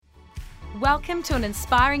Welcome to an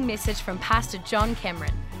inspiring message from Pastor John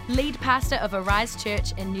Cameron, lead pastor of Arise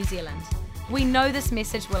Church in New Zealand. We know this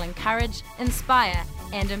message will encourage, inspire,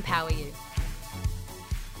 and empower you.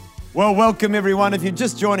 Well, welcome everyone. If you're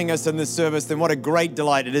just joining us in this service, then what a great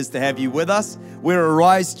delight it is to have you with us. We're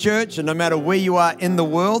Arise Church, and no matter where you are in the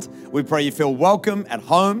world, we pray you feel welcome at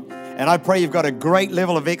home. And I pray you've got a great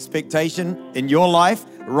level of expectation in your life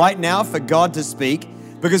right now for God to speak,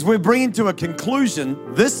 because we're bringing to a conclusion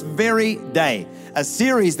this very day a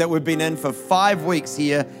series that we've been in for 5 weeks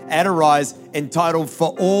here at Arise entitled For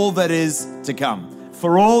All That Is to Come.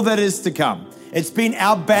 For All That Is to Come. It's been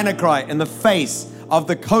our banner cry in the face of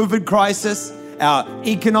the COVID crisis, our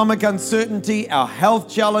economic uncertainty, our health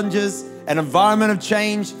challenges, an environment of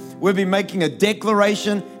change. We've been making a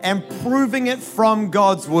declaration and proving it from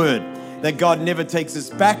God's word that God never takes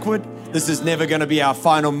us backward. This is never going to be our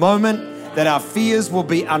final moment, that our fears will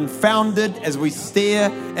be unfounded as we stare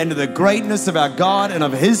into the greatness of our God and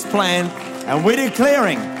of His plan. And we're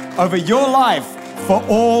declaring over your life for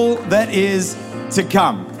all that is to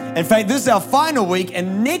come. In fact, this is our final week,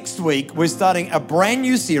 and next week we're starting a brand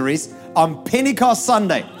new series on Pentecost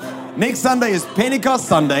Sunday. Next Sunday is Pentecost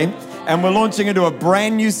Sunday, and we're launching into a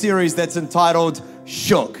brand new series that's entitled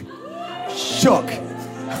Shook. Shook.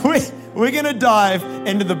 We're going to dive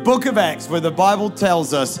into the book of Acts, where the Bible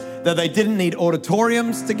tells us that they didn't need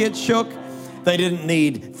auditoriums to get shook. They didn't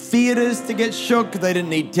need theaters to get shook. They didn't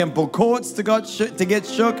need temple courts to get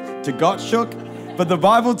shook. But the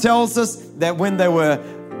Bible tells us that when they were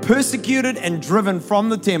persecuted and driven from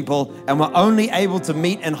the temple and were only able to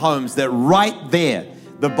meet in homes, that right there,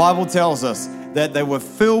 the Bible tells us that they were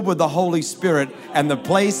filled with the Holy Spirit and the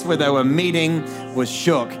place where they were meeting was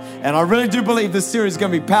shook. And I really do believe this series is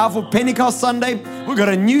going to be powerful. Pentecost Sunday, we've got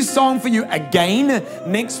a new song for you again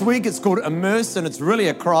next week. It's called Immerse, and it's really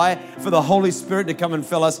a cry for the Holy Spirit to come and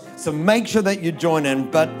fill us. So make sure that you join in.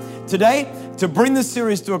 But today, to bring this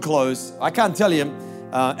series to a close, I can't tell you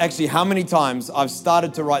actually how many times I've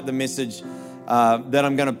started to write the message that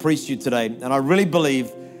I'm going to preach to you today. And I really believe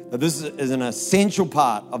that this is an essential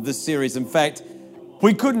part of this series. In fact,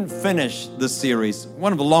 we couldn't finish this series,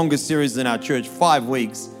 one of the longest series in our church, 5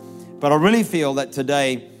 weeks. But I really feel that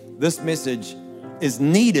today, this message is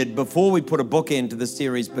needed before we put a bookend to the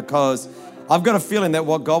series, because I've got a feeling that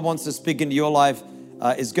what God wants to speak into your life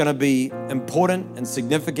is going to be important and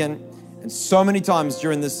significant. And so many times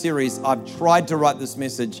during this series, I've tried to write this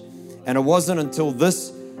message, and it wasn't until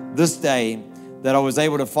this day that I was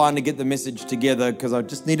able to finally get the message together, because I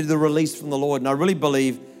just needed the release from the Lord. And I really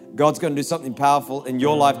believe God's going to do something powerful in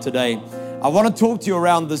your life today. I want to talk to you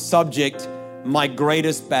around the subject, my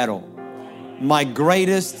greatest battle. My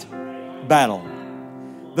greatest battle.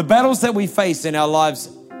 The battles that we face in our lives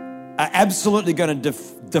are absolutely going to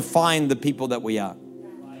define the people that we are.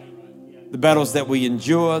 The battles that we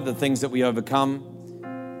endure, the things that we overcome.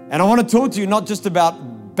 And I want to talk to you not just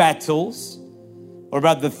about battles or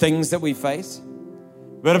about the things that we face,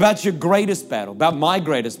 but about your greatest battle, about my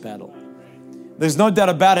greatest battle. There's no doubt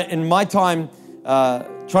about it. In my time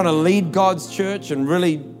trying to lead God's church and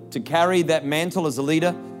really to carry that mantle as a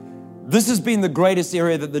leader, this has been the greatest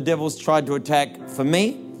area that the devil's tried to attack for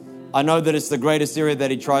me. I know that it's the greatest area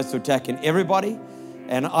that he tries to attack in everybody.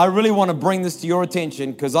 And I really want to bring this to your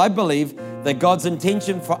attention, because I believe that God's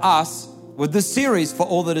intention for us with this series, for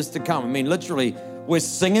all that is to come. I mean, literally, we're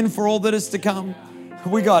singing for all that is to come.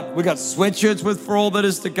 We got sweatshirts with for all that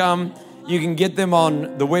is to come. You can get them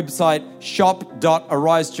on the website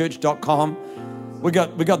shop.arisechurch.com. We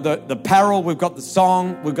got the apparel, we've got the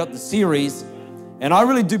song, we've got the series. And I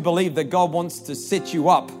really do believe that God wants to set you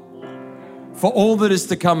up for all that is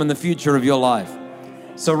to come in the future of your life.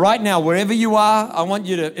 So right now, wherever you are, I want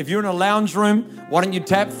you to, if you're in a lounge room, why don't you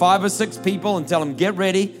tap 5 or 6 people and tell them, get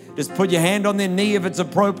ready. Just put your hand on their knee if it's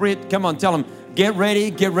appropriate. Come on, tell them, get ready,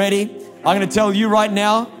 get ready. I'm going to tell you right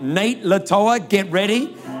now, Nate Latoa, get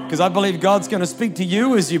ready, because I believe God's going to speak to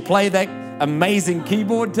you as you play that amazing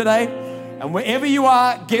keyboard today. And wherever you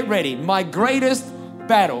are, get ready. My greatest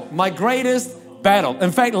battle, my greatest battle.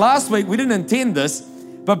 In fact, last week, we didn't intend this,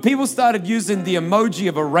 but people started using the emoji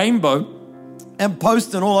of a rainbow and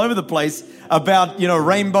posting all over the place about,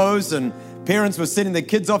 rainbows, and parents were sending their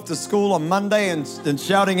kids off to school on Monday and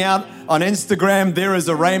shouting out on Instagram, there is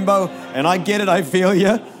a rainbow. And I get it, I feel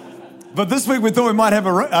you. But this week we thought we might have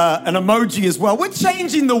an emoji as well. We're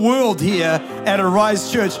changing the world here at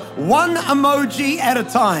Arise Church, one emoji at a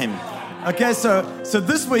time. Okay, so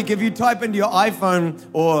this week, if you type into your iPhone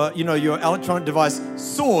or your electronic device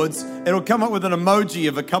swords, it'll come up with an emoji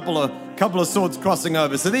of a couple of swords crossing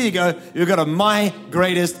over. So there you go. You've got a my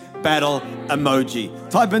greatest battle emoji.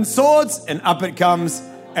 Type in swords, and up it comes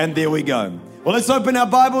And there we go. Well, let's open our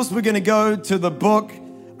Bibles. We're going to go to the book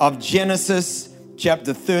of Genesis,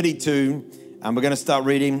 chapter 32, and we're going to start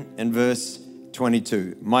reading in verse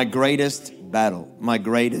 22. My greatest battle, my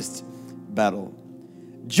greatest battle.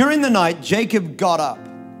 During the night, Jacob got up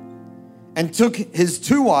and took his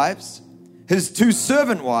 2 wives, his 2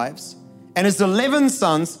 servant wives, and his 11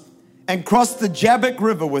 sons, and crossed the Jabbok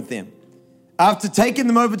River with them. After taking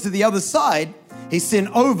them over to the other side, he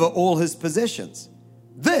sent over all his possessions.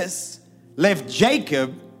 This left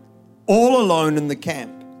Jacob all alone in the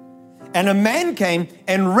camp. And a man came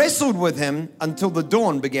and wrestled with him until the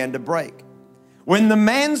dawn began to break. When the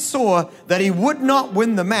man saw that he would not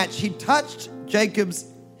win the match, he touched Jacob's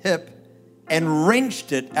hip and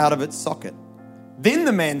wrenched it out of its socket. Then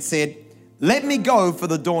the man said, "Let me go, for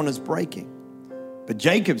the dawn is breaking." But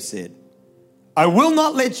Jacob said, "I will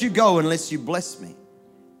not let you go unless you bless me."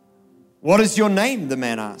 "What is your name?" the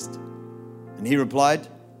man asked. And he replied,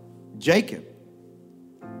 "Jacob."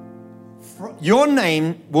 "Your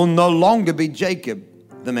name will no longer be Jacob,"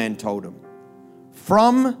 the man told him.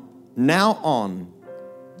 "From now on,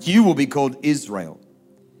 you will be called Israel,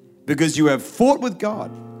 because you have fought with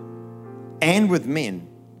God and with men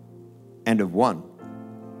and have won."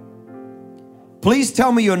 "Please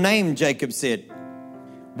tell me your name," Jacob said.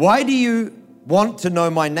 "Why do you want to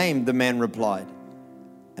know my name?" the man replied.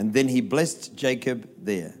 And then he blessed Jacob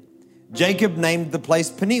there. Jacob named the place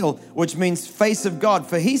Peniel, which means face of God,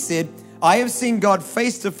 for he said, "I have seen God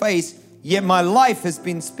face to face, yet my life has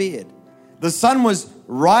been spared." The sun was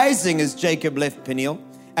rising as Jacob left Peniel,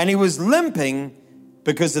 and he was limping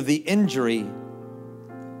because of the injury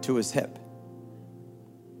to his hip.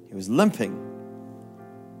 He was limping.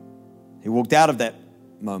 He walked out of that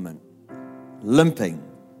moment limping.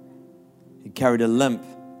 He carried a limp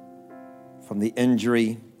from the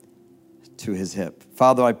injury to his hip.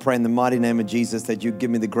 Father, I pray in the mighty name of Jesus that you give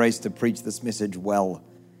me the grace to preach this message well.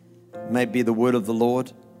 May it be the word of the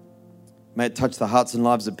Lord. May it touch the hearts and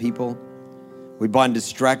lives of people. We bind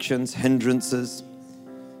distractions, hindrances.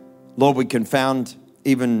 Lord, we confound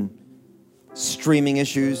even streaming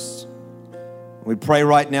issues. We pray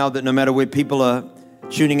right now that no matter where people are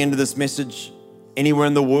tuning into this message, anywhere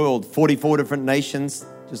in the world, 44 different nations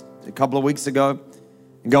just a couple of weeks ago,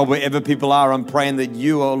 and God, wherever people are, I'm praying that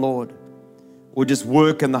you, oh Lord, will just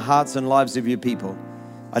work in the hearts and lives of your people.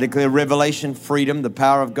 I declare revelation, freedom, the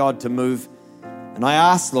power of God to move. And I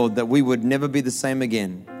ask, Lord, that we would never be the same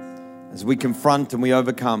again as we confront and we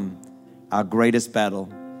overcome our greatest battle.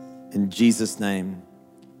 In Jesus' name,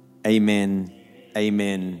 amen,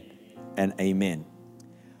 amen, and amen.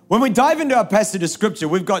 When we dive into our passage of scripture,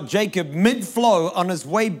 we've got Jacob mid-flow on his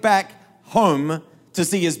way back home to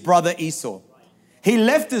see his brother Esau. He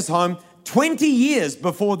left his home 20 years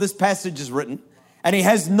before this passage is written, and he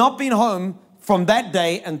has not been home from that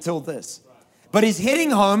day until this. But he's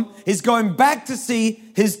heading home. He's going back to see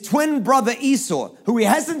his twin brother Esau, who he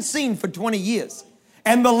hasn't seen for 20 years.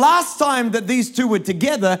 And the last time that these two were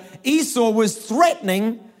together, Esau was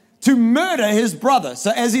threatening to murder his brother.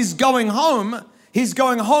 So as he's going home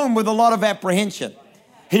with a lot of apprehension.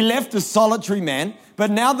 He left a solitary man, but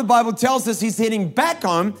now the Bible tells us he's heading back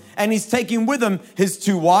home, and he's taking with him his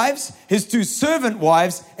 2 wives, his 2 servant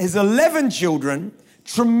wives, his 11 children,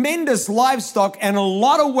 tremendous livestock, and a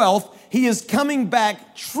lot of wealth. He is coming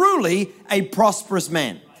back truly a prosperous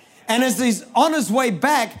man. And as he's on his way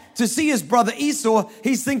back to see his brother Esau,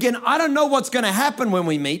 he's thinking, I don't know what's going to happen when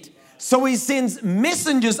we meet. So he sends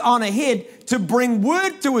messengers on ahead to bring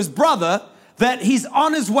word to his brother that he's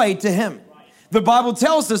on his way to him. The Bible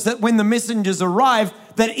tells us that when the messengers arrive,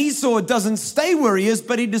 that Esau doesn't stay where he is,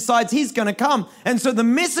 but he decides he's going to come. And so the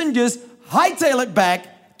messengers hightail it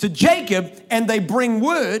back to Jacob, and they bring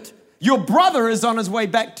word, your brother is on his way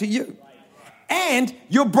back to you. And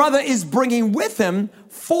your brother is bringing with him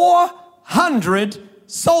 400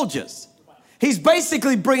 soldiers. He's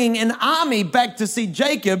basically bringing an army back to see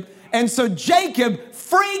Jacob. And so Jacob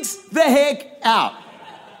freaks the heck out.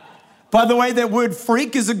 By the way, that word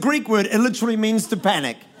freak is a Greek word. It literally means to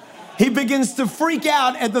panic. He begins to freak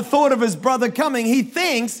out at the thought of his brother coming. He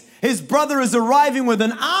thinks his brother is arriving with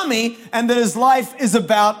an army and that his life is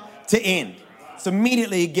about to end. So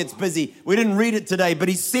immediately he gets busy. We didn't read it today, but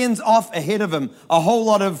he sends off ahead of him a whole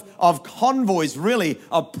lot of convoys, really,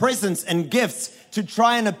 of presents and gifts to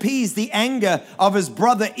try and appease the anger of his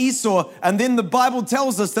brother Esau. And then the Bible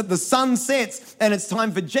tells us that the sun sets and it's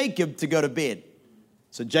time for Jacob to go to bed.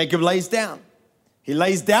 So Jacob lays down. He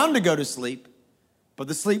lays down to go to sleep, but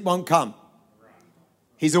the sleep won't come.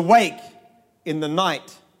 He's awake in the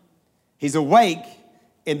night. He's awake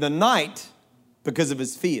in the night because of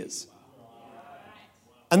his fears.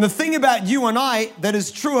 And the thing about you and I that is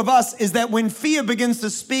true of us is that when fear begins to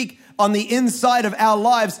speak on the inside of our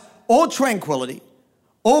lives, all tranquility,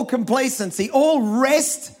 all complacency, all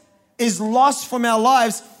rest is lost from our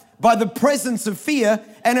lives by the presence of fear.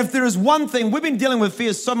 And if there is one thing, we've been dealing with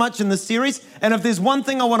fear so much in this series, and if there's one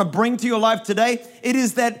thing I want to bring to your life today, it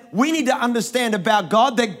is that we need to understand about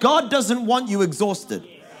God that God doesn't want you exhausted.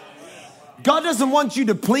 God doesn't want you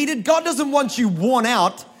depleted. God doesn't want you worn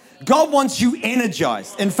out. God wants you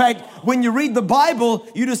energized. In fact, when you read the Bible,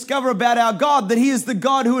 you discover about our God that He is the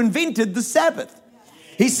God who invented the Sabbath.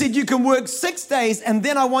 He said you can work 6 days, and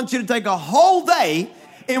then I want you to take a whole day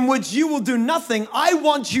in which you will do nothing. I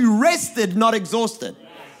want you rested, not exhausted.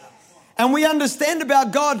 And we understand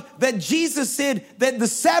about God that Jesus said that the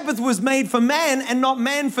Sabbath was made for man and not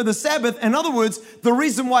man for the Sabbath. In other words, the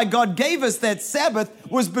reason why God gave us that Sabbath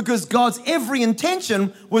was because God's every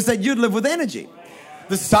intention was that you'd live with energy.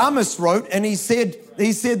 The psalmist wrote, and he said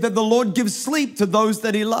that the Lord gives sleep to those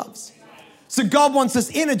that He loves. So God wants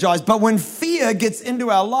us energized, but when fear gets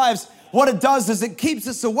into our lives, what it does is it keeps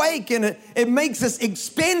us awake, and it makes us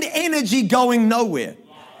expend energy going nowhere.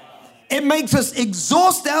 It makes us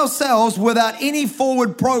exhaust ourselves without any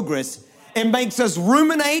forward progress. It makes us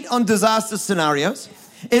ruminate on disaster scenarios.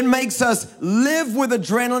 It makes us live with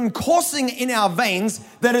adrenaline coursing in our veins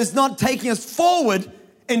that is not taking us forward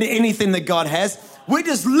into anything that God has. We're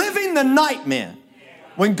just living the nightmare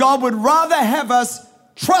when God would rather have us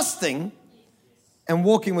trusting and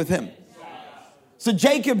walking with Him. So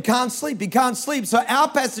Jacob can't sleep. He can't sleep. So our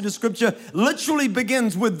passage of scripture literally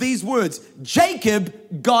begins with these words.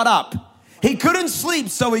 Jacob got up. He couldn't sleep,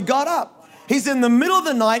 so he got up. He's in the middle of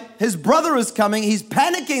the night. His brother is coming. He's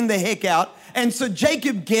panicking the heck out. And so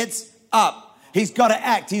Jacob gets up. He's got to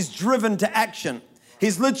act. He's driven to action.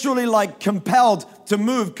 He's literally like compelled to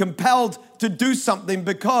move, compelled to do something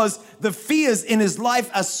because the fears in his life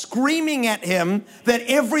are screaming at him that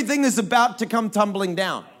everything is about to come tumbling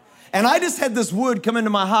down. And I just had this word come into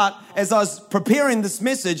my heart as I was preparing this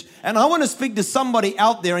message, and I want to speak to somebody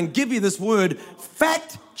out there and give you this word: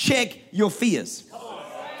 fact check your fears.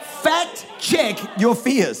 Fact check your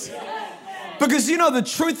fears. Because you know the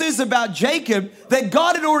truth is about Jacob that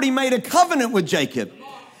God had already made a covenant with Jacob.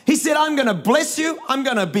 He said, I'm going to bless you. I'm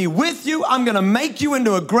going to be with you. I'm going to make you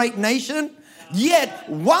into a great nation. Yet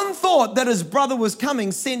one thought that his brother was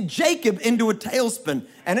coming sent Jacob into a tailspin.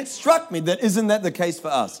 And it struck me that isn't that the case for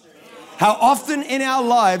us? How often in our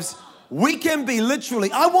lives we can be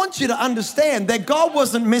literally, I want you to understand that God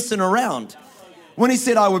wasn't messing around. When He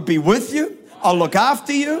said, I would be with you, I'll look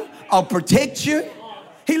after you, I'll protect you.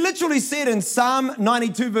 He literally said in Psalm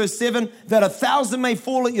 92 verse 7 that 1,000 may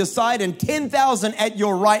fall at your side and 10,000 at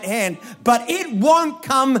your right hand, but it won't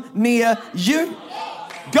come near you.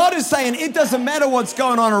 God is saying it doesn't matter what's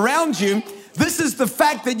going on around you. This is the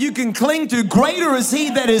fact that you can cling to. Greater is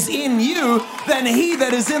He that is in you than he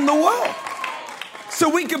that is in the world. So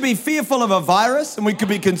we could be fearful of a virus, and we could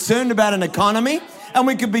be concerned about an economy, and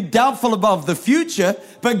we could be doubtful about the future.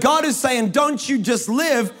 But God is saying, don't you just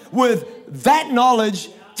live with that knowledge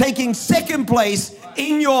taking second place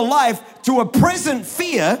in your life to a present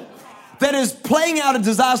fear that is playing out a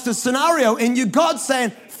disaster scenario in you. God's saying,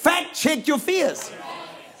 fact check your fears.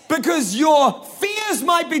 Because your fears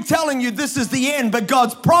might be telling you this is the end, but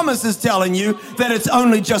God's promise is telling you that it's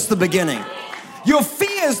only just the beginning. Your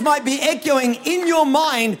fears might be echoing in your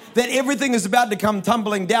mind that everything is about to come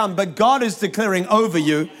tumbling down, but God is declaring over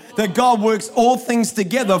you that God works all things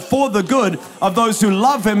together for the good of those who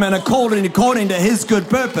love Him and are called according to His good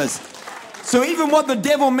purpose. So even what the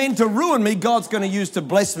devil meant to ruin me, God's going to use to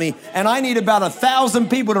bless me. And I need about 1,000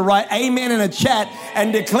 people to write amen in a chat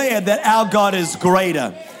and declare that our God is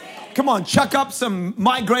greater. Come on, chuck up some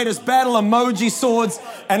My Greatest Battle emoji swords,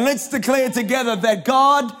 and let's declare together that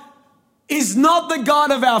God is not the God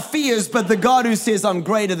of our fears, but the God who says, I'm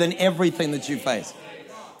greater than everything that you face.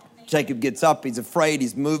 Jacob gets up, he's afraid,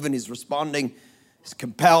 he's moving, he's responding, he's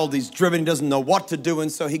compelled, he's driven, he doesn't know what to do, and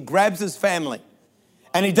so he grabs his family.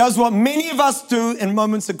 And he does what many of us do in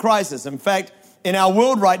moments of crisis. In fact, in our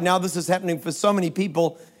world right now, this is happening for so many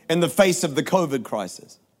people in the face of the COVID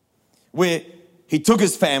crisis, where he took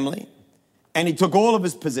his family and he took all of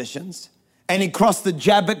his possessions and he crossed the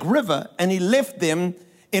Jabbok River and he left them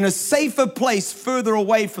in a safer place further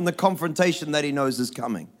away from the confrontation that he knows is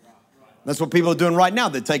coming. That's what people are doing right now.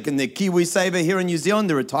 They're taking their KiwiSaver here in New Zealand,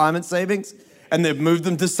 their retirement savings, and they've moved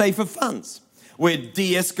them to safer funds. We're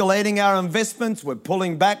de-escalating our investments. We're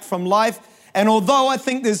pulling back from life. And although I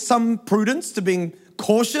think there's some prudence to being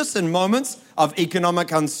cautious in moments of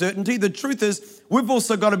economic uncertainty, the truth is we've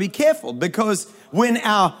also got to be careful, because when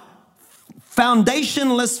our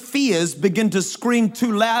foundationless fears begin to scream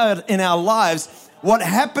too loud in our lives, what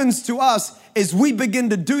happens to us is we begin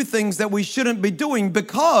to do things that we shouldn't be doing,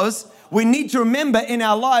 because we need to remember in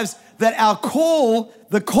our lives that our call,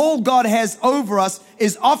 the call God has over us,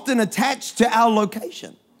 is often attached to our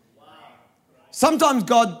location. Sometimes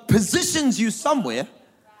God positions you somewhere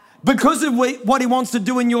because of what he wants to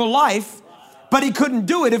do in your life, but he couldn't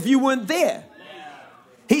do it if you weren't there.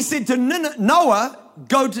 He said to Jonah,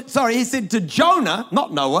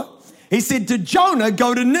 not Noah. He said to Jonah,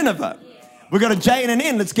 go to Nineveh. We've got a J and an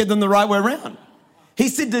N. Let's get them the right way around. He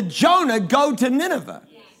said to Jonah, go to Nineveh.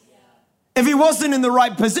 If he wasn't in the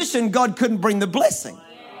right position, God couldn't bring the blessing.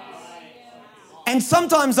 And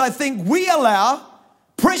sometimes I think we allow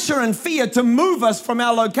pressure and fear to move us from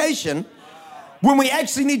our location when we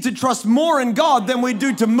actually need to trust more in God than we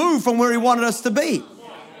do to move from where he wanted us to be.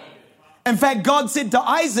 In fact, God said to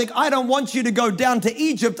Isaac, I don't want you to go down to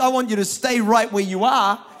Egypt. I want you to stay right where you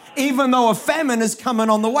are, even though a famine is coming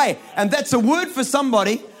on the way. And that's a word for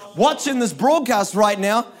somebody watching this broadcast right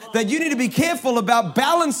now, that you need to be careful about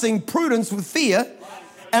balancing prudence with fear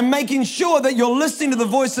and making sure that you're listening to the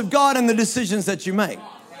voice of God in the decisions that you make.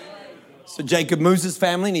 So Jacob moves his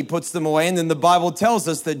family and he puts them away. And then the Bible tells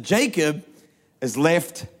us that Jacob is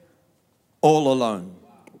left all alone.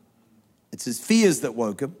 It's his fears that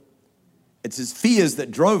woke him. It's his fears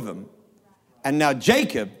that drove him. And now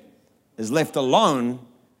Jacob is left alone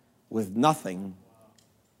with nothing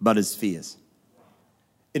but his fears.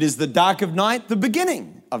 It is the dark of night, the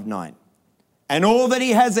beginning of night. And all that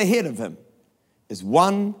he has ahead of him is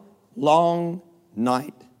one long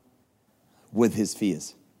night with his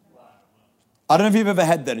fears. I don't know if you've ever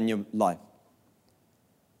had that in your life,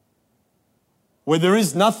 where there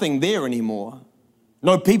is nothing there anymore.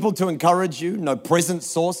 No people to encourage you, no present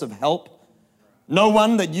source of help. No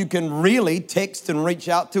one that you can really text and reach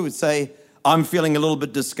out to and say, I'm feeling a little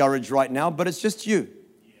bit discouraged right now, but it's just you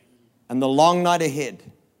and the long night ahead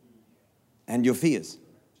and your fears.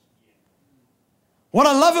 What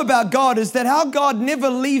I love about God is that how God never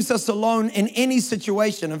leaves us alone in any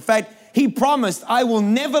situation. In fact, he promised, I will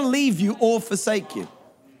never leave you or forsake you.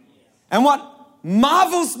 And what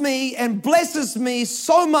marvels me and blesses me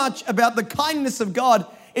so much about the kindness of God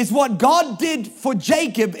is what God did for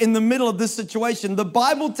Jacob in the middle of this situation. The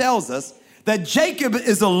Bible tells us that Jacob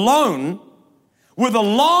is alone with a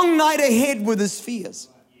long night ahead with his fears.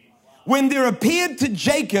 When there appeared to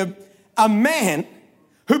Jacob a man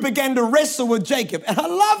who began to wrestle with Jacob. And I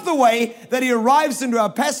love the way that he arrives into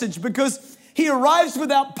our passage, because he arrives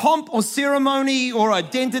without pomp or ceremony or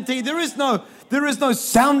identity. There is no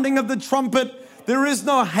sounding of the trumpet. There is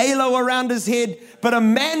no halo around his head. But a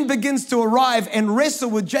man begins to arrive and wrestle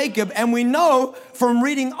with Jacob. And we know from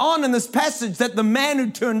reading on in this passage that the man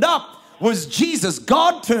who turned up was Jesus.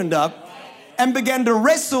 God turned up and began to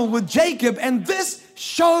wrestle with Jacob. And this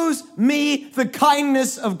shows me the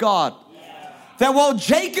kindness of God. That while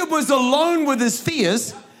Jacob was alone with his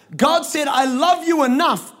fears, God said, I love you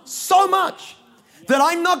enough, so much, that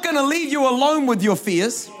I'm not going to leave you alone with your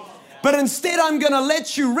fears, but instead I'm going to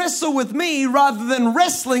let you wrestle with me rather than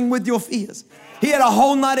wrestling with your fears. He had a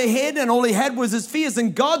whole night ahead and all he had was his fears.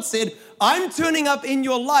 And God said, I'm turning up in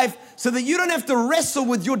your life so that you don't have to wrestle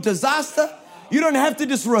with your disaster. You don't have to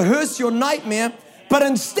just rehearse your nightmare, but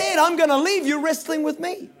instead I'm going to leave you wrestling with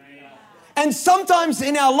me. And sometimes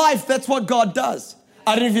in our life, that's what God does.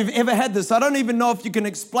 I don't know if you've ever had this. I don't even know if you can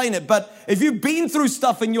explain it. But if you've been through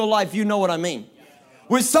stuff in your life, you know what I mean.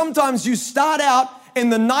 Where sometimes you start out in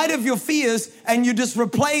the night of your fears and you're just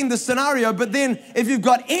replaying the scenario. But then if you've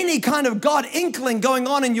got any kind of God inkling going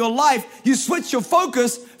on in your life, you switch your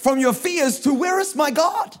focus from your fears to where is my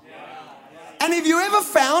God? And have you ever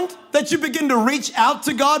found that you begin to reach out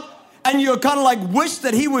to God and you kind of like wish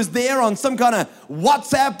that he was there on some kind of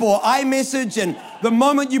WhatsApp or iMessage, and the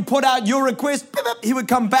moment you put out your request, beep, beep, he would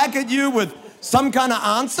come back at you with some kind of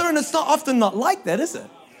answer? And it's often not like that, is it?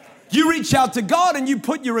 You reach out to God and you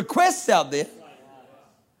put your requests out there.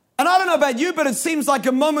 And I don't know about you, but it seems like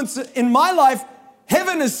in moments in my life,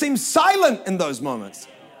 heaven has seemed silent in those moments.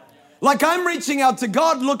 Like I'm reaching out to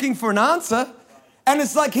God looking for an answer, and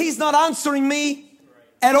it's like he's not answering me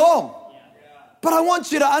at all. But I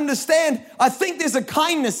want you to understand, I think there's a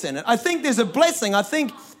kindness in it. I think there's a blessing. I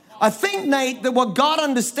think, Nate, that what God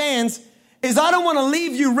understands is I don't want to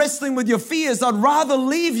leave you wrestling with your fears. I'd rather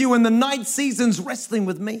leave you in the night seasons wrestling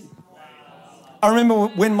with me. I remember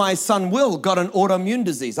when my son Will got an autoimmune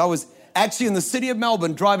disease. I was actually in the city of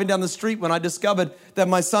Melbourne driving down the street when I discovered that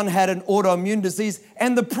my son had an autoimmune disease,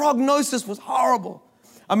 and the prognosis was horrible.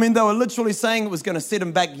 I mean, they were literally saying it was going to set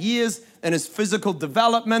him back years in his physical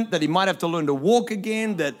development, that he might have to learn to walk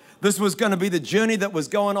again, that this was going to be the journey that was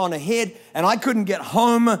going on ahead. And I couldn't get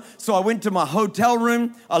home, so I went to my hotel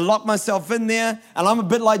room. I locked myself in there, and I'm a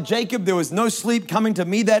bit like Jacob. There was no sleep coming to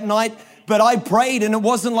me that night, but I prayed, and it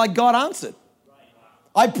wasn't like God answered.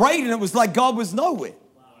 I prayed, and it was like God was nowhere.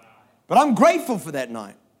 But I'm grateful for that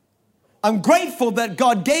night. I'm grateful that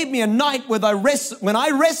God gave me a night when I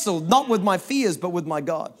wrestled, not with my fears, but with my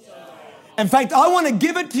God. In fact, I want to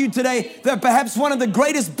give it to you today that perhaps one of the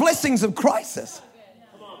greatest blessings of crisis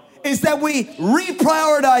is that we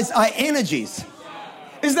reprioritize our energies.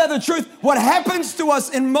 Is that the truth? What happens to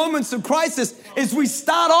us in moments of crisis is we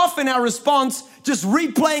start off in our response just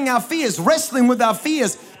replaying our fears, wrestling with our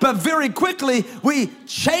fears, but very quickly we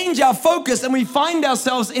change our focus and we find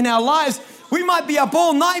ourselves in our lives. We might be up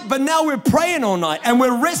all night, but now we're praying all night and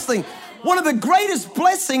we're wrestling. One of the greatest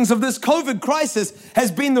blessings of this COVID crisis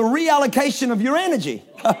has been the reallocation of your energy,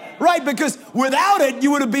 right? Because without it,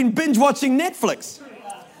 you would have been binge watching Netflix.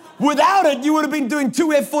 Without it, you would have been doing 2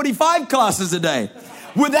 F45 classes a day.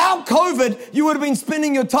 Without COVID, you would have been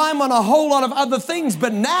spending your time on a whole lot of other things.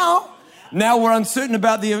 But now we're uncertain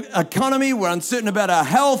about the economy. We're uncertain about our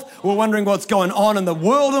health. We're wondering what's going on in the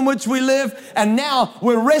world in which we live. And now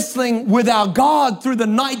we're wrestling with our God through the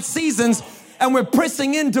night seasons, and we're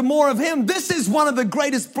pressing into more of Him. This is one of the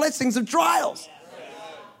greatest blessings of trials,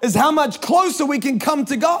 is how much closer we can come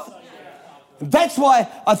to God. That's why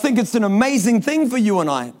I think it's an amazing thing for you and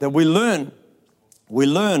I that we learn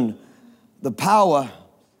the power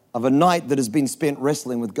of a night that has been spent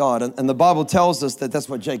wrestling with God. And the Bible tells us that that's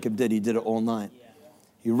what Jacob did. He did it all night.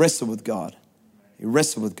 He wrestled with God. He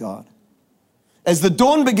wrestled with God. As the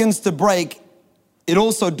dawn begins to break, it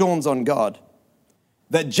also dawns on God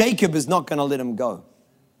that Jacob is not going to let him go.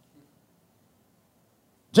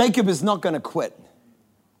 Jacob is not going to quit.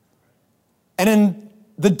 And in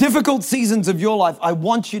the difficult seasons of your life, I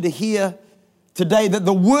want you to hear today that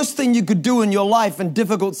the worst thing you could do in your life in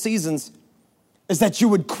difficult seasons is that you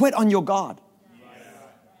would quit on your God.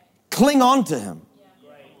 Cling on to Him.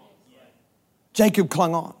 Jacob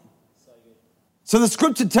clung on. So the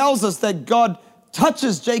scripture tells us that God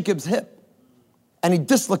touches Jacob's hip and He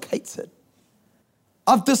dislocates it.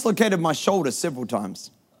 I've dislocated my shoulder several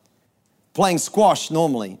times. Playing squash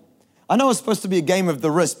normally. I know it's supposed to be a game of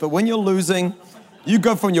the wrist, but when you're losing, you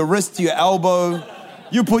go from your wrist to your elbow.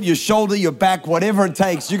 You put your shoulder, your back, whatever it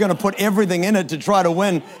takes. You're going to put everything in it to try to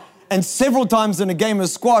win. And several times in a game of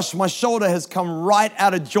squash, my shoulder has come right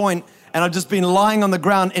out of joint and I've just been lying on the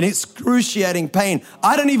ground in excruciating pain.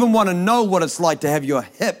 I don't even want to know what it's like to have your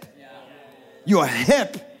hip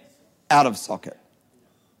out of socket.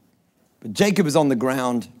 But Jacob is on the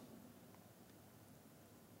ground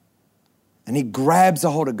and he grabs a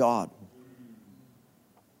hold of God.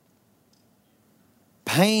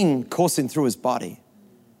 Pain coursing through his body.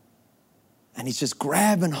 And he's just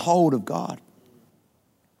grabbing hold of God.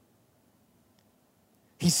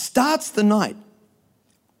 He starts the night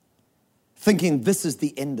thinking, this is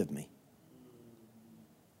the end of me.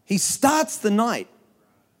 He starts the night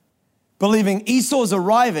believing Esau's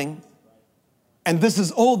arriving and this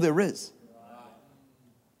is all there is.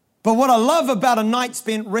 But what I love about a night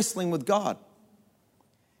spent wrestling with God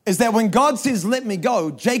is that when God says, let me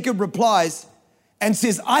go, Jacob replies and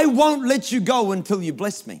says, I won't let you go until you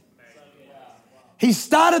bless me. He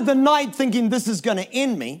started the night thinking this is going to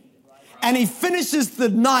end me. And he finishes the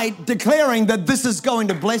night declaring that this is going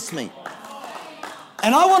to bless me.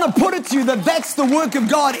 And I want to put it to you that that's the work of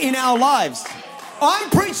God in our lives.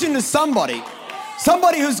 I'm preaching to somebody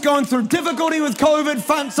who's going through difficulty with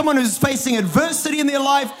COVID, someone who's facing adversity in their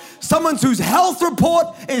life, someone whose health report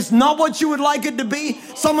is not what you would like it to be,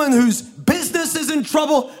 someone whose business is in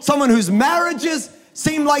trouble, someone whose marriages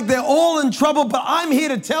seem like they're all in trouble. But I'm here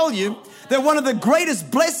to tell you that one of the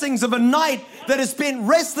greatest blessings of a night that is spent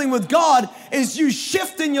wrestling with God is you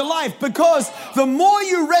shift in your life, because the more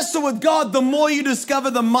you wrestle with God, the more you discover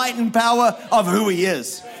the might and power of who He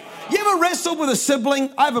is. You ever wrestled with a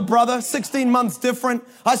sibling? I have a brother, 16 months different.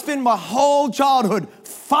 I spent my whole childhood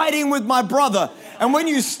fighting with my brother. And when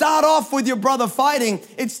you start off with your brother fighting,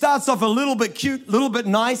 it starts off a little bit cute, a little bit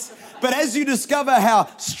nice. But as you discover how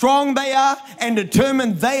strong they are and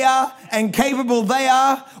determined they are and capable they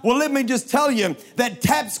are, well, let me just tell you that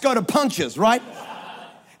taps go to punches, right?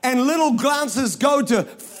 And little glances go to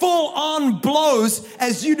full-on blows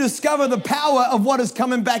as you discover the power of what is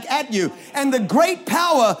coming back at you. And the great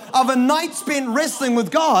power of a night spent wrestling with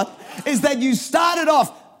God is that you started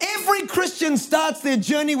off. Every Christian starts their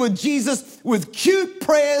journey with Jesus with cute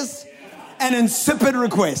prayers and insipid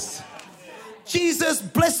requests. Jesus,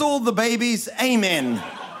 bless all the babies. Amen.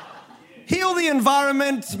 Heal the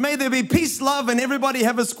environment. May there be peace, love, and everybody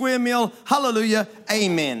have a square meal. Hallelujah.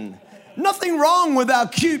 Amen. Nothing wrong with our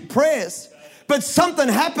cute prayers, but something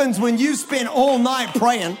happens when you spend all night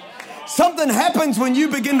praying. Something happens when you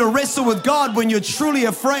begin to wrestle with God, when you're truly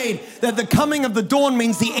afraid that the coming of the dawn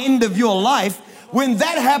means the end of your life. When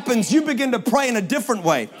that happens, you begin to pray in a different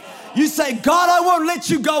way. You say, God, I won't let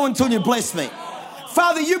you go until you bless me.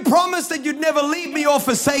 Father, you promised that you'd never leave me or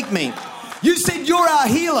forsake me. You said you're our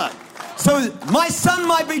healer. So my son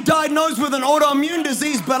might be diagnosed with an autoimmune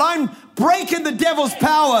disease, but I'm breaking the devil's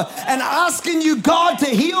power and asking you, God, to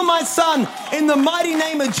heal my son in the mighty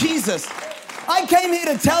name of Jesus. I came here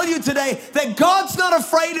to tell you today that God's not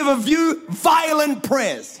afraid of a few violent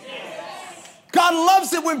prayers. God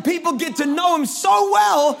loves it when people get to know him so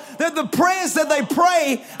well that the prayers that they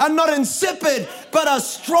pray are not insipid, but are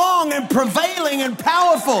strong and prevailing and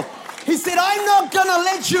powerful. He said, I'm not going to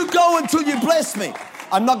let you go until you bless me.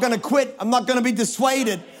 I'm not going to quit. I'm not going to be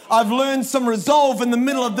dissuaded. I've learned some resolve in the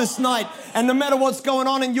middle of this night. And no matter what's going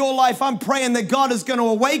on in your life, I'm praying that God is going to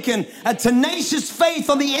awaken a tenacious faith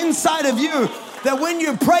on the inside of you, that when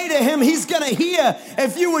you pray to him, he's going to hear.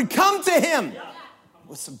 If you would come to him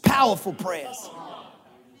with some powerful prayers,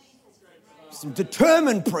 some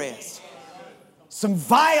determined prayers, some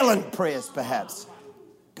violent prayers perhaps.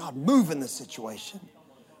 God, move in this situation.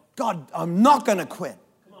 God, I'm not going to quit.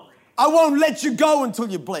 I won't let you go until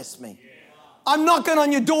you bless me. I'm knocking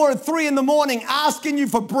on your door at 3 a.m. asking you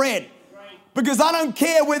for bread because I don't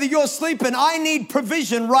care whether you're sleeping. I need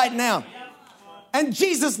provision right now. And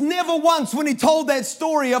Jesus never once, when he told that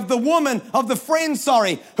story of the woman, of the friend,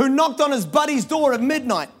 who knocked on his buddy's door at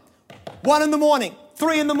midnight, 1 a.m,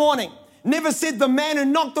 3 a.m, never said the man who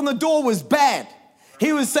knocked on the door was bad.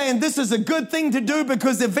 He was saying this is a good thing to do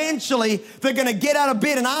because eventually they're going to get out of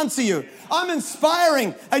bed and answer you. I'm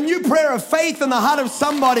inspiring a new prayer of faith in the heart of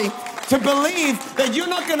somebody to believe that you're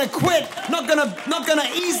not going to quit, not going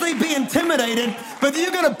to easily be intimidated, but you're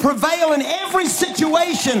going to prevail in every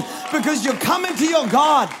situation because you're coming to your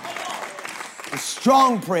God. A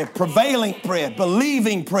strong prayer, prevailing prayer,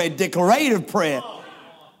 believing prayer, declarative prayer.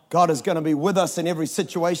 God is going to be with us in every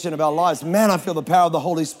situation of our lives. Man, I feel the power of the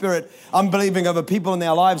Holy Spirit. I'm believing over people in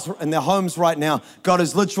their lives, in their homes right now. God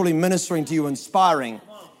is literally ministering to you, inspiring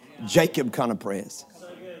Jacob kind of prayers.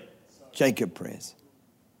 Jacob prayers.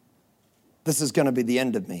 This is going to be the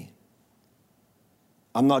end of me.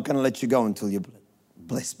 I'm not going to let you go until you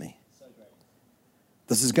bless me.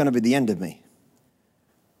 This is going to be the end of me.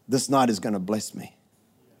 This night is going to bless me.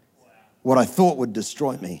 What I thought would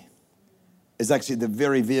destroy me is actually the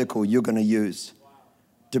very vehicle you're going to use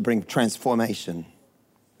to bring transformation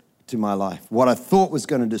to my life. What I thought was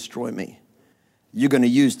going to destroy me, you're going to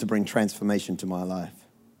use to bring transformation to my life.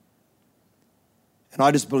 And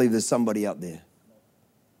I just believe there's somebody out there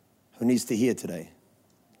who needs to hear today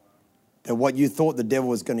that what you thought the devil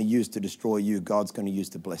was going to use to destroy you, God's going to use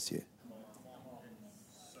to bless you.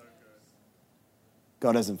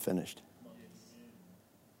 God hasn't finished.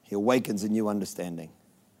 He awakens a new understanding.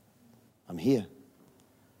 I'm here.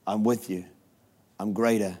 I'm with you. I'm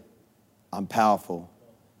greater. I'm powerful.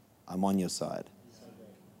 I'm on your side.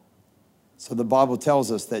 So the Bible tells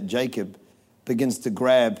us that Jacob begins to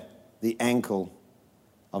grab the ankle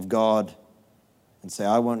of God and say,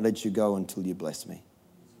 I won't let you go until you bless me.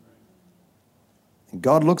 And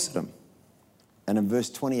God looks at him. And in verse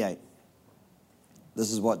 28,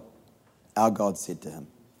 this is what our God said to him.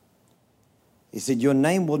 He said, your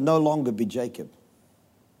name will no longer be Jacob.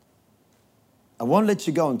 I won't let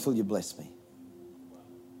you go until you bless me.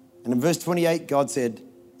 And in verse 28, God said,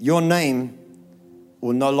 your name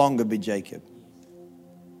will no longer be Jacob.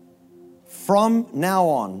 From now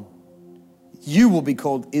on, you will be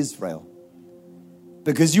called Israel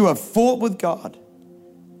because you have fought with God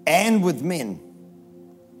and with men,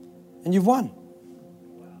 and you've won.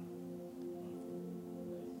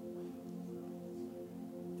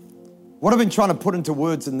 What I've been trying to put into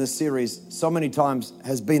words in this series so many times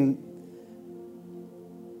has been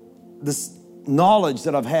this knowledge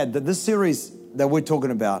that I've had that this series that we're talking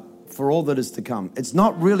about for all that is to come, it's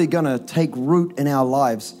not really going to take root in our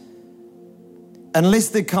lives unless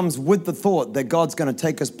there comes with the thought that God's going to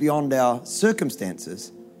take us beyond our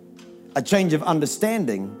circumstances, a change of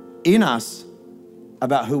understanding in us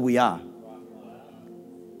about who we are.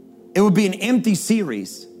 It would be an empty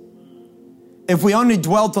series if we only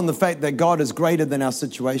dwelt on the fact that God is greater than our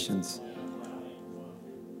situations.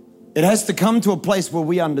 It has to come to a place where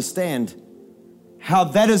we understand how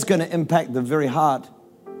that is going to impact the very heart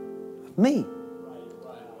of me.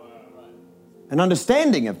 An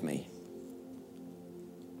understanding of me.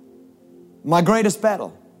 My greatest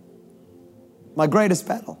battle. My greatest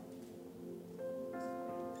battle.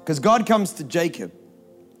 Because God comes to Jacob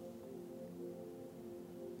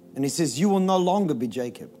and he says, you will no longer be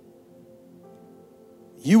Jacob.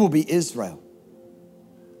 You will be Israel.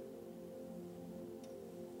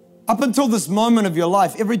 Up until this moment of your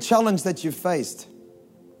life, every challenge that you faced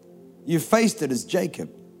it as Jacob.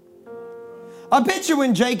 I bet you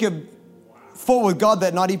when Jacob fought with God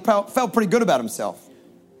that night, he felt pretty good about himself.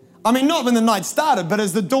 I mean, not when the night started, but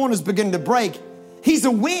as the dawn is beginning to break, he's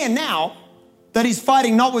aware now that he's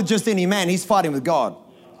fighting not with just any man, he's fighting with God.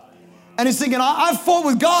 And he's thinking, I fought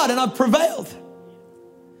with God and I've prevailed.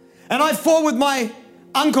 And I fought with my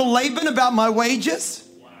uncle Laban about my wages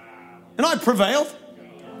and I prevailed.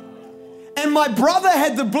 And my brother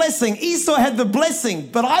had the blessing, Esau had the blessing,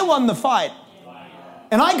 but I won the fight.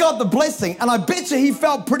 And I got the blessing, and I bet you he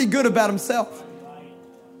felt pretty good about himself.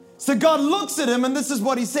 So God looks at him, and this is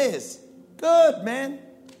what he says. Good, man,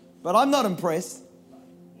 but I'm not impressed.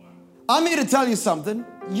 I'm here to tell you something.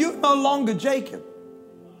 You're no longer Jacob.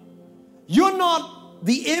 You're not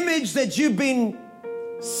the image that you've been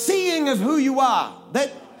seeing of who you are.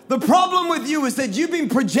 That the problem with you is that you've been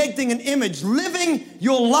projecting an image, living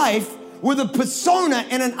your life with a persona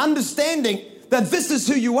and an understanding that this is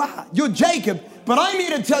who you are. You're Jacob. But I'm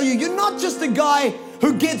here to tell you, you're not just a guy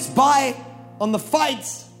who gets by on the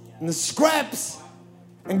fights and the scraps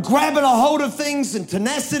and grabbing a hold of things and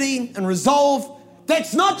tenacity and resolve.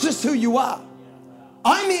 That's not just who you are.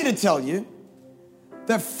 I'm here to tell you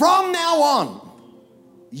that from now on,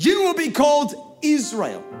 you will be called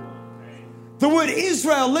Israel. The word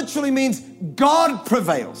Israel literally means God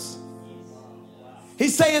prevails.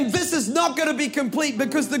 He's saying this is not going to be complete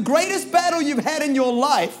because the greatest battle you've had in your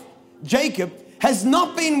life, Jacob, has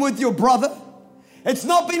not been with your brother. It's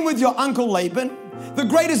not been with your uncle Laban. The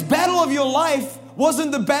greatest battle of your life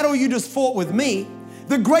wasn't the battle you just fought with me.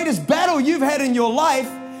 The greatest battle you've had in your life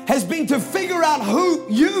has been to figure out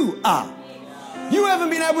who you are. You haven't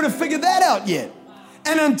been able to figure that out yet.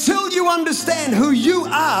 And until you understand who you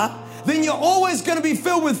are, then you're always going to be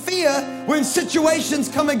filled with fear when situations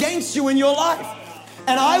come against you in your life.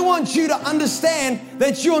 And I want you to understand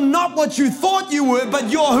that you're not what you thought you were, but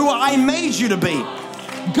you're who I made you to be.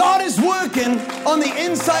 God is working on the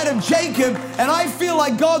inside of Jacob, and I feel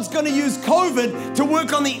like God's going to use COVID to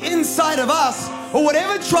work on the inside of us, or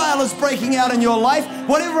whatever trial is breaking out in your life,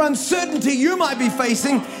 whatever uncertainty you might be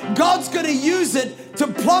facing, God's going to use it to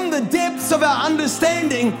plumb the depths of our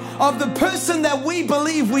understanding of the person that we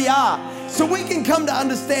believe we are. So we can come to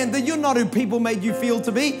understand that you're not who people made you feel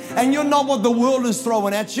to be, and you're not what the world is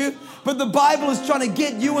throwing at you. But the Bible is trying to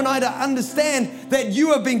get you and I to understand that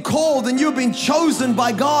you have been called and you've been chosen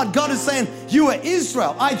by God. God is saying, you are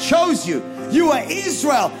Israel. I chose you. You are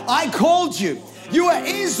Israel. I called you. You are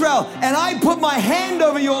Israel, and I put my hand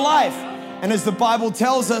over your life. And as the Bible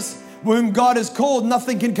tells us, whom God has called,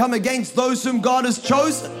 nothing can come against those whom God has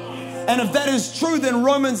chosen. And if that is true, then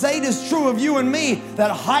Romans 8 is true of you and me, that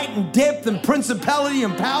height and depth and principality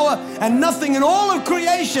and power and nothing in all of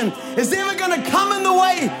creation is ever going to come in the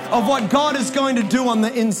way of what God is going to do on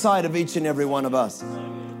the inside of each and every one of us.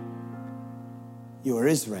 You are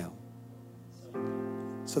Israel.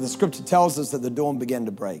 So the scripture tells us that the dawn began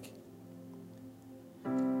to break.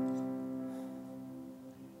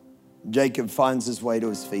 Jacob finds his way to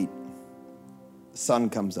his feet. The sun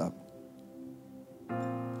comes up.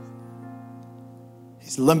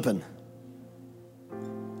 He's limping.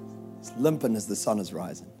 He's limping as the sun is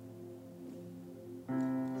rising.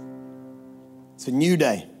 It's a new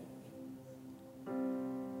day.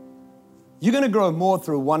 You're going to grow more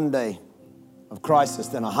through one day of crisis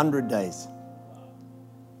than 100 days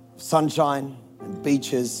of sunshine and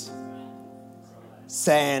beaches,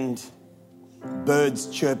 sand, birds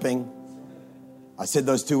chirping. I said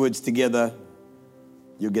those two words together.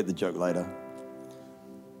 You'll get the joke later.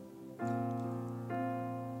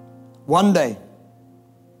 One day,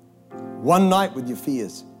 one night with your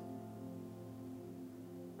fears.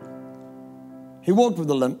 He walked with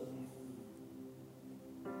a limp.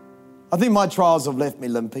 I think my trials have left me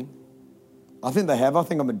limping. I think they have. I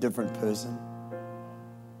think I'm a different person.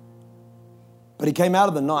 But he came out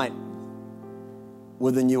of the night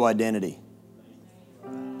with a new identity.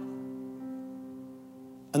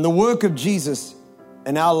 And the work of Jesus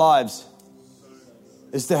in our lives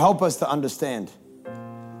is to help us to understand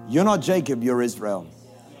you're not Jacob, you're Israel.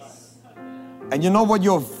 And you know what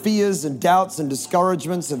your fears and doubts and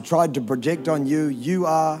discouragements have tried to project on you? You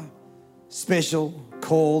are special,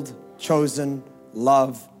 called, chosen,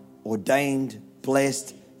 loved, ordained,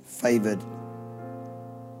 blessed, favored.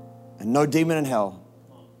 And no demon in hell,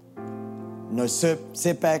 no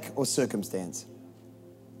setback or circumstance,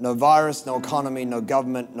 no virus, no economy, no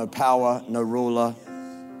government, no power, no ruler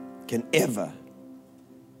can ever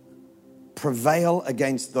prevail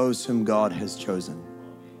against those whom God has chosen.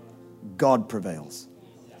 God prevails.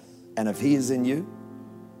 And if He is in you,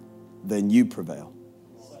 then you prevail.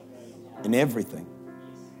 In everything,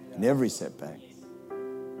 in every setback.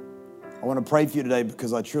 I want to pray for you today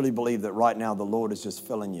because I truly believe that right now the Lord is just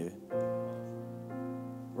filling you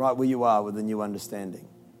right where you are with a new understanding.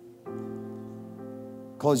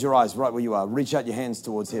 Close your eyes right where you are. Reach out your hands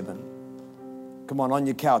towards heaven. Come on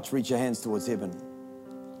your couch, reach your hands towards heaven.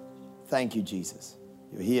 Thank you, Jesus.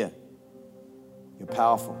 You're here. You're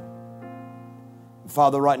powerful.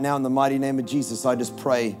 Father, right now in the mighty name of Jesus, I just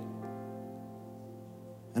pray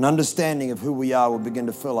an understanding of who we are will begin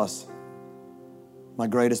to fill us. My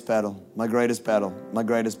greatest battle, my greatest battle, my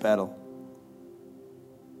greatest battle.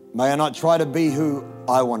 May I not try to be who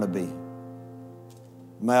I want to be.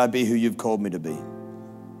 May I be who you've called me to be.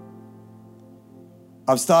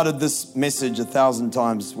 I've started this message 1,000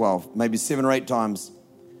 times, well, maybe 7 or 8 times,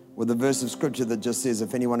 with a verse of scripture that just says,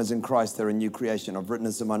 if anyone is in Christ, they're a new creation. I've written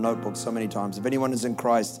this in my notebook so many times. If anyone is in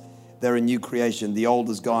Christ, they're a new creation. The old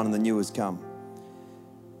is gone and the new has come.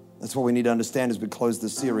 That's what we need to understand as we close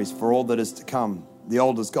this series. For all that is to come, the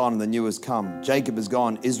old is gone and the new has come. Jacob is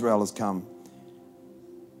gone, Israel has come.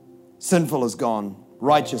 Sinful is gone,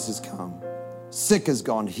 righteous has come. Sick is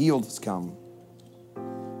gone, healed has come.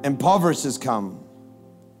 Impoverished has come,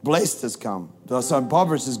 blessed has come. So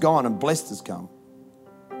impoverished is gone and blessed has come.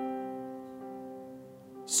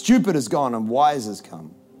 Stupid is gone and wise has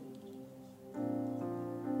come.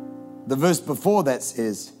 The verse before that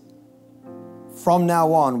says, from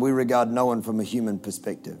now on, we regard no one from a human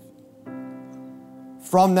perspective.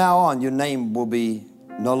 From now on, your name will be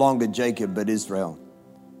no longer Jacob, but Israel.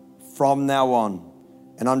 From now on.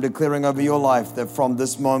 And I'm declaring over your life that from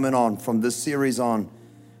this moment on, from this series on,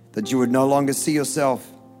 that you would no longer see yourself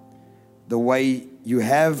the way you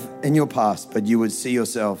have in your past, but you would see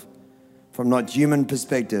yourself from not human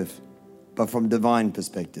perspective, but from divine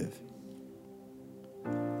perspective.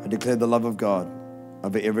 I declare the love of God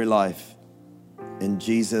over every life in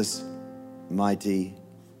Jesus' mighty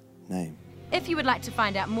name. If you would like to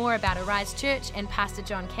find out more about Arise Church and Pastor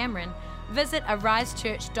John Cameron, visit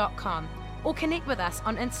arisechurch.com or connect with us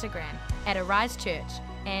on Instagram at Arise Church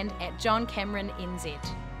and at John Cameron NZ.